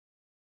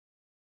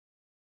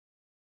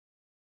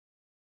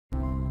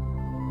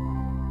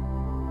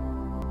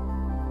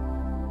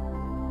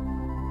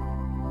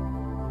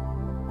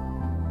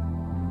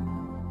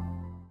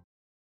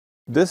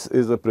This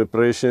is a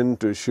preparation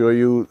to show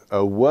you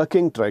a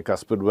working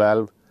tricuspid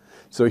valve.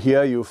 So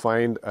here you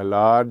find a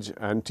large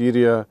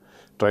anterior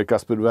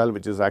tricuspid valve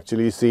which is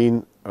actually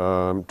seen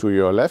to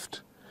your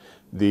left,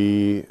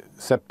 the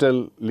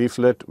septal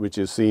leaflet which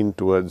is seen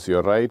towards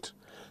your right,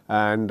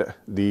 and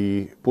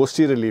the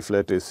posterior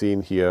leaflet is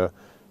seen here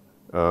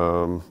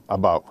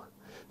above.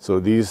 So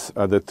these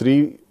are the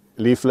three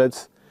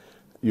leaflets.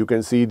 You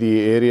can see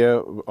the area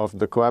of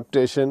the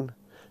coaptation,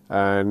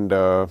 and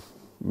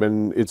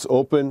when it's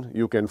open,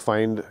 you can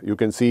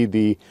see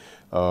the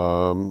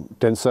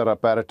tensor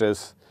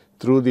apparatus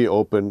through the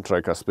open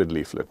tricuspid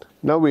leaflet.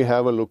 Now we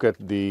have a look at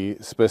the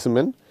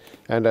specimen,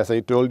 and as I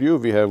told you,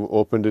 we have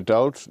opened it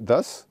out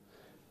thus.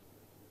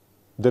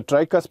 The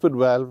tricuspid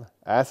valve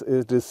as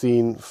it is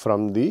seen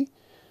from the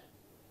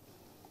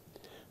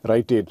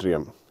right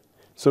atrium.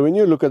 So when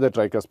you look at the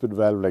tricuspid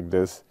valve like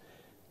this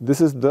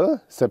is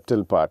the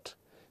septal part.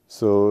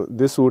 So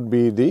this would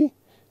be the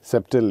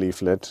septal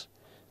leaflet.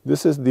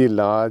 This is the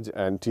large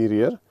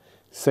anterior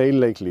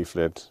sail-like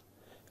leaflet,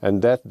 and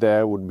that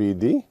there would be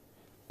the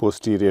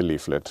posterior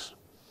leaflet.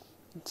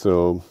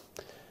 So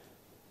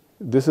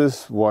this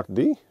is what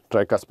the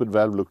tricuspid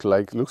valve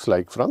looks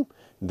like from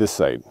this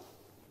side.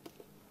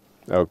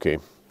 Okay,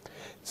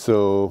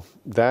 so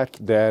that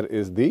there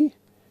is the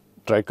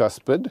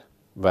tricuspid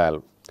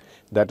valve.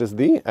 That is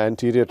the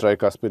anterior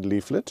tricuspid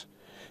leaflet,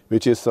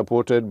 which is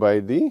supported by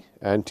the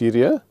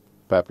anterior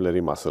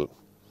papillary muscle.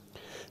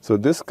 So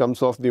this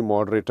comes off the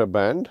moderator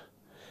band,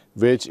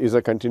 which is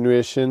a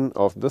continuation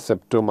of the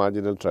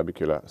septomarginal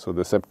trabecula. So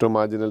the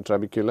septomarginal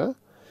trabecula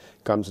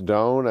comes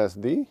down as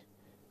the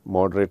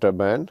moderator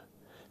band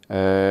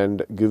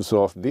and gives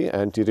off the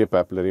anterior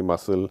papillary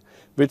muscle,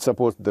 which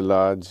supports the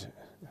large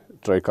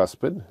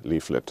tricuspid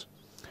leaflet.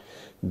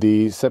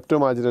 The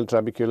septomarginal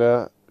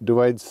trabecula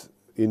divides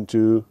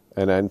into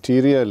an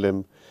anterior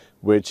limb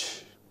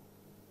which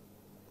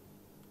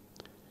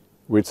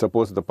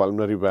supports the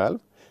pulmonary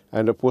valve,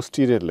 and a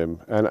posterior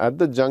limb, and at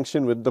the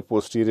junction with the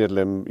posterior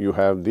limb you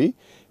have the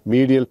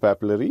medial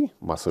papillary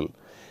muscle,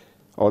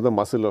 or the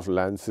muscle of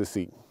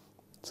Lancisi.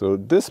 So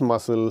this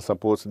muscle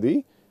supports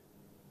the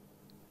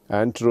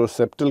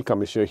anteroseptal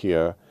commissure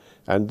here,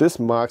 and this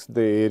marks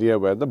the area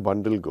where the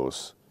bundle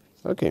goes.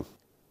 Okay,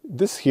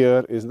 this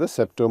here is the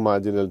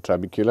septomarginal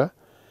trabecula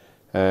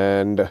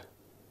and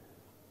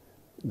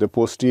the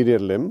posterior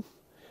limb,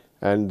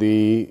 and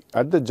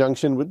at the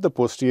junction with the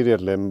posterior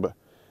limb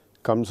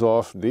comes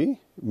off the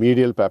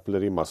medial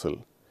papillary muscle.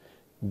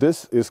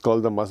 This is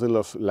called the muscle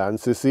of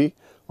Lancisi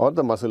or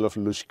the muscle of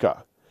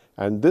Luschka,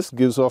 and this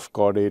gives off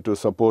chordae to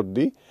support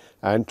the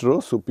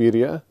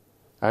anteroseptal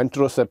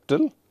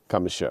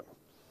commissure.